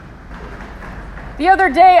The other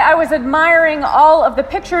day, I was admiring all of the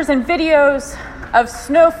pictures and videos of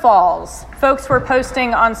snowfalls folks were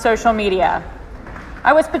posting on social media.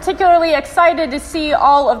 I was particularly excited to see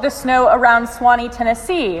all of the snow around Suwanee,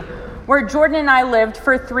 Tennessee, where Jordan and I lived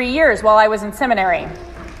for 3 years while I was in seminary.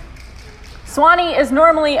 Suwanee is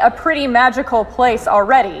normally a pretty magical place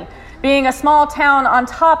already, being a small town on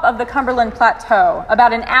top of the Cumberland Plateau,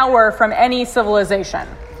 about an hour from any civilization.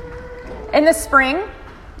 In the spring,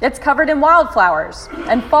 it's covered in wildflowers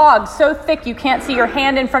and fog so thick you can't see your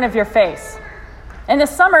hand in front of your face. In the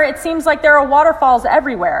summer, it seems like there are waterfalls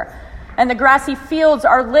everywhere, and the grassy fields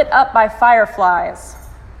are lit up by fireflies.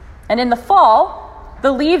 And in the fall,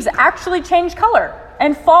 the leaves actually change color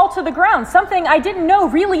and fall to the ground, something I didn't know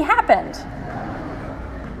really happened.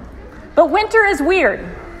 But winter is weird.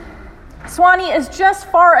 Suwanee is just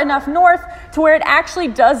far enough north to where it actually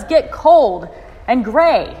does get cold and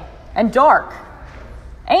gray and dark.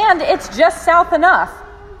 And it's just south enough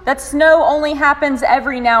that snow only happens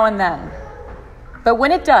every now and then. But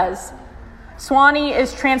when it does, Suwanee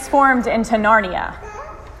is transformed into Narnia.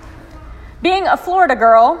 Being a Florida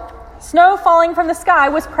girl, snow falling from the sky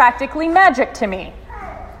was practically magic to me.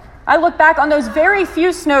 I look back on those very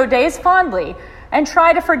few snow days fondly and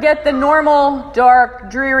try to forget the normal,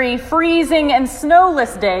 dark, dreary, freezing, and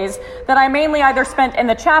snowless days that I mainly either spent in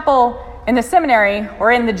the chapel, in the seminary,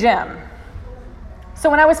 or in the gym. So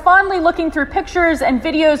when I was fondly looking through pictures and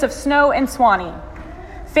videos of snow in Suwanee,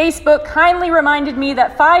 Facebook kindly reminded me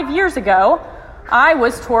that 5 years ago, I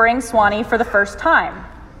was touring Suwanee for the first time.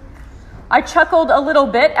 I chuckled a little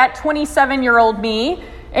bit at 27-year-old me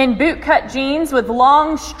in bootcut jeans with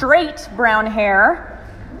long, straight brown hair,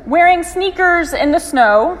 wearing sneakers in the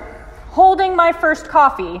snow, holding my first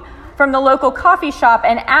coffee from the local coffee shop,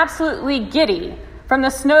 and absolutely giddy from the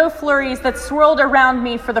snow flurries that swirled around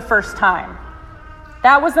me for the first time.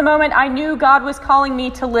 That was the moment I knew God was calling me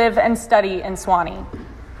to live and study in Suwanee.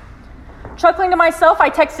 Chuckling to myself, I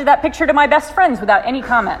texted that picture to my best friends without any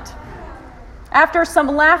comment. After some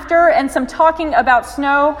laughter and some talking about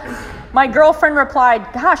snow, my girlfriend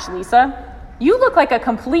replied, "Gosh, Lisa, you look like a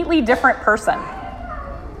completely different person."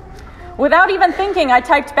 Without even thinking, I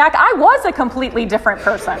typed back, I was a completely different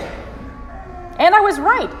person. And I was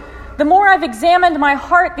right. The more I've examined my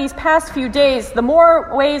heart these past few days, the more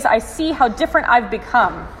ways I see how different I've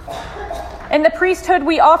become. In the priesthood,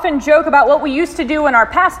 we often joke about what we used to do in our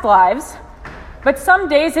past lives, but some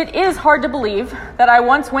days it is hard to believe that I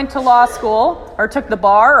once went to law school, or took the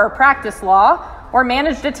bar, or practiced law, or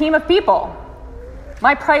managed a team of people.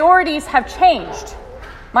 My priorities have changed.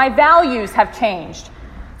 My values have changed.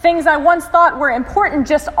 Things I once thought were important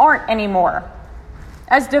just aren't anymore.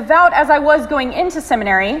 As devout as I was going into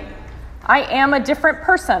seminary, I am a different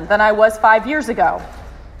person than I was 5 years ago.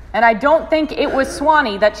 And I don't think it was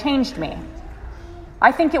Suwanee that changed me.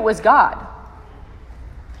 I think it was God.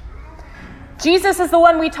 Jesus is the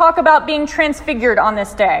one we talk about being transfigured on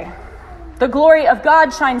this day. The glory of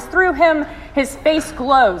God shines through him, his face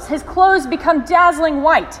glows, his clothes become dazzling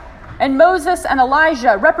white, and Moses and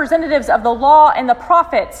Elijah, representatives of the law and the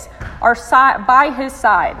prophets, are by his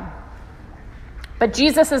side. But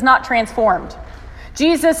Jesus is not transformed.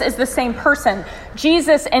 Jesus is the same person.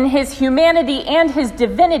 Jesus, in his humanity and his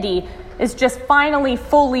divinity, is just finally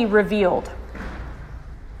fully revealed.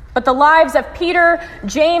 But the lives of Peter,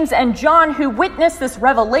 James, and John, who witnessed this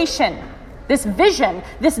revelation, this vision,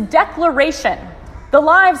 this declaration, the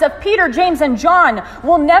lives of Peter, James, and John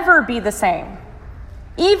will never be the same.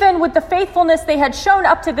 Even with the faithfulness they had shown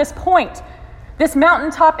up to this point, this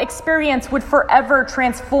mountaintop experience would forever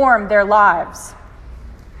transform their lives.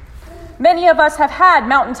 Many of us have had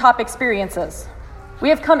mountaintop experiences. We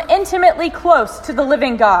have come intimately close to the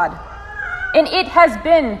living God, and it has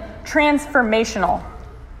been transformational.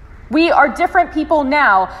 We are different people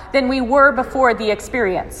now than we were before the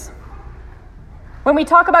experience. When we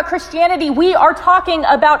talk about Christianity, we are talking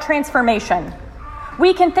about transformation.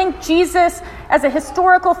 We can think Jesus as a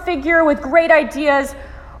historical figure with great ideas.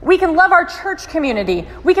 We can love our church community.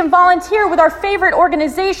 We can volunteer with our favorite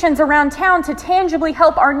organizations around town to tangibly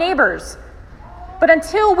help our neighbors. But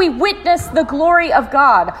until we witness the glory of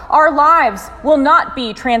God, our lives will not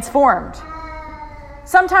be transformed.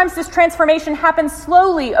 Sometimes this transformation happens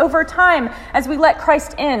slowly over time as we let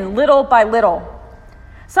Christ in little by little.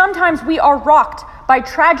 Sometimes we are rocked by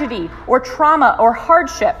tragedy or trauma or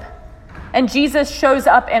hardship, and Jesus shows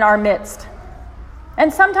up in our midst.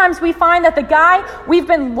 And sometimes we find that the guy we've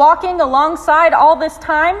been walking alongside all this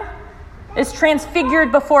time is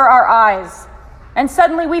transfigured before our eyes. And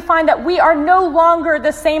suddenly we find that we are no longer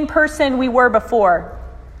the same person we were before.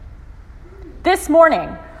 This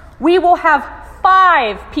morning, we will have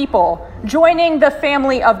 5 people joining the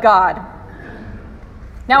family of God.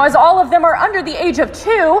 Now, as all of them are under the age of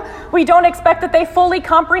 2, we don't expect that they fully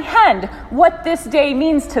comprehend what this day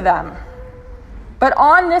means to them. But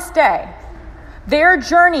on this day, their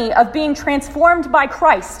journey of being transformed by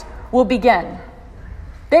Christ will begin.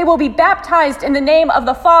 They will be baptized in the name of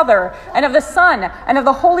the Father and of the Son and of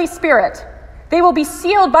the Holy Spirit. They will be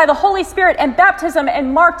sealed by the Holy Spirit and baptism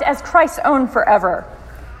and marked as Christ's own forever.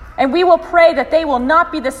 And we will pray that they will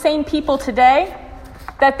not be the same people today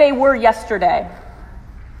that they were yesterday.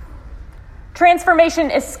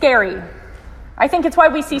 Transformation is scary. I think it's why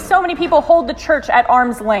we see so many people hold the church at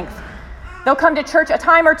arm's length. They'll come to church a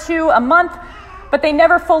time or two a month, but they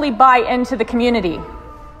never fully buy into the community.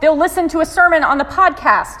 They'll listen to a sermon on the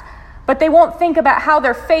podcast, but they won't think about how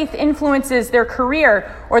their faith influences their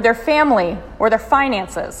career or their family or their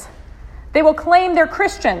finances. They will claim they're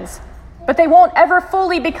Christians, but they won't ever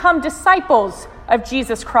fully become disciples of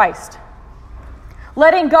Jesus Christ.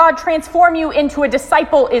 Letting God transform you into a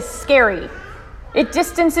disciple is scary. It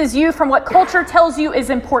distances you from what culture tells you is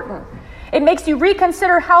important. It makes you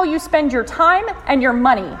reconsider how you spend your time and your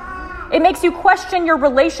money. It makes you question your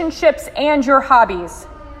relationships and your hobbies.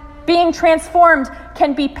 Being transformed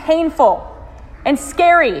can be painful and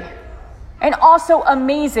scary and also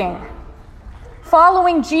amazing.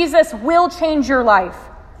 Following Jesus will change your life.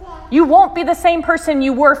 You won't be the same person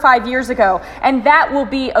you were 5 years ago, and that will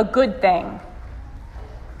be a good thing.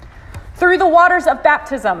 Through the waters of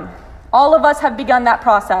baptism, all of us have begun that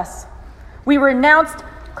process. We renounced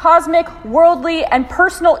cosmic, worldly, and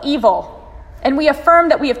personal evil, and we affirm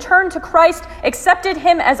that we have turned to Christ, accepted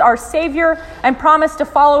him as our Savior, and promised to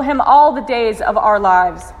follow him all the days of our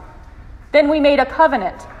lives. Then we made a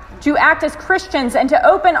covenant to act as Christians and to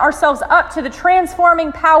open ourselves up to the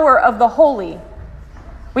transforming power of the holy.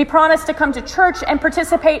 We promised to come to church and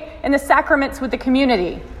participate in the sacraments with the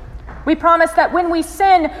community. We promise that when we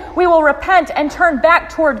sin, we will repent and turn back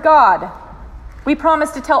toward God. We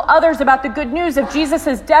promise to tell others about the good news of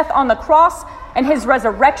Jesus' death on the cross and his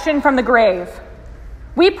resurrection from the grave.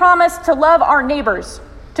 We promise to love our neighbors,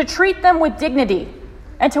 to treat them with dignity,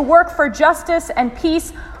 and to work for justice and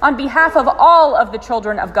peace on behalf of all of the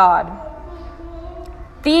children of God.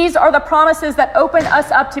 These are the promises that open us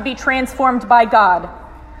up to be transformed by God.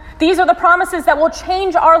 These are the promises that will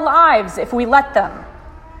change our lives if we let them.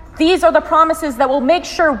 These are the promises that will make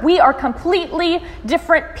sure we are completely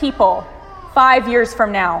different people 5 years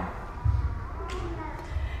from now.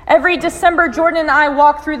 Every December, Jordan and I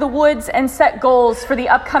walk through the woods and set goals for the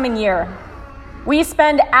upcoming year. We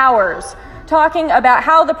spend hours talking about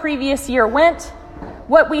how the previous year went,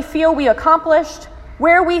 what we feel we accomplished,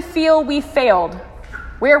 where we feel we failed,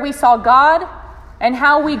 where we saw God, and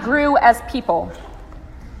how we grew as people.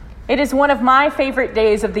 It is one of my favorite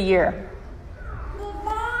days of the year.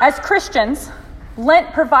 As Christians,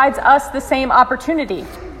 Lent provides us the same opportunity.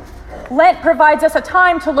 Lent provides us a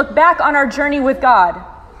time to look back on our journey with God,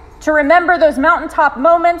 to remember those mountaintop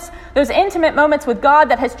moments, those intimate moments with God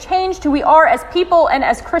that has changed who we are as people and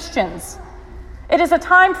as Christians. It is a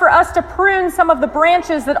time for us to prune some of the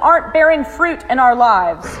branches that aren't bearing fruit in our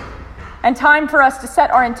lives, and time for us to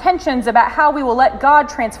set our intentions about how we will let God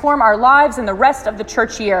transform our lives in the rest of the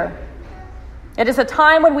church year. It is a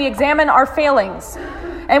time when we examine our failings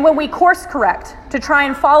and when we course correct to try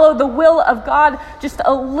and follow the will of God just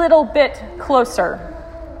a little bit closer.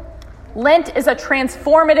 Lent is a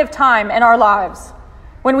transformative time in our lives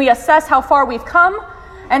when we assess how far we've come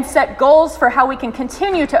and set goals for how we can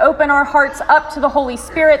continue to open our hearts up to the Holy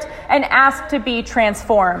Spirit and ask to be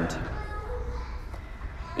transformed.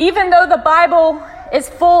 Even though the Bible is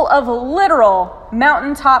full of literal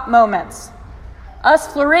mountaintop moments,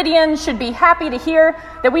 us Floridians should be happy to hear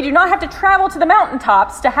that we do not have to travel to the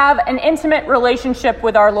mountaintops to have an intimate relationship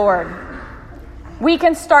with our Lord. We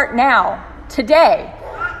can start now, today,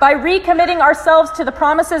 by recommitting ourselves to the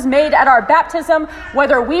promises made at our baptism,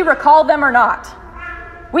 whether we recall them or not.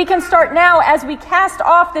 We can start now as we cast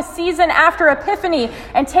off the season after Epiphany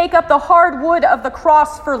and take up the hard wood of the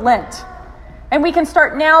cross for Lent. And we can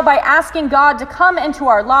start now by asking God to come into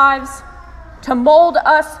our lives, to mold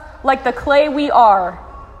us like the clay we are,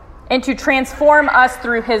 and to transform us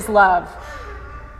through his love.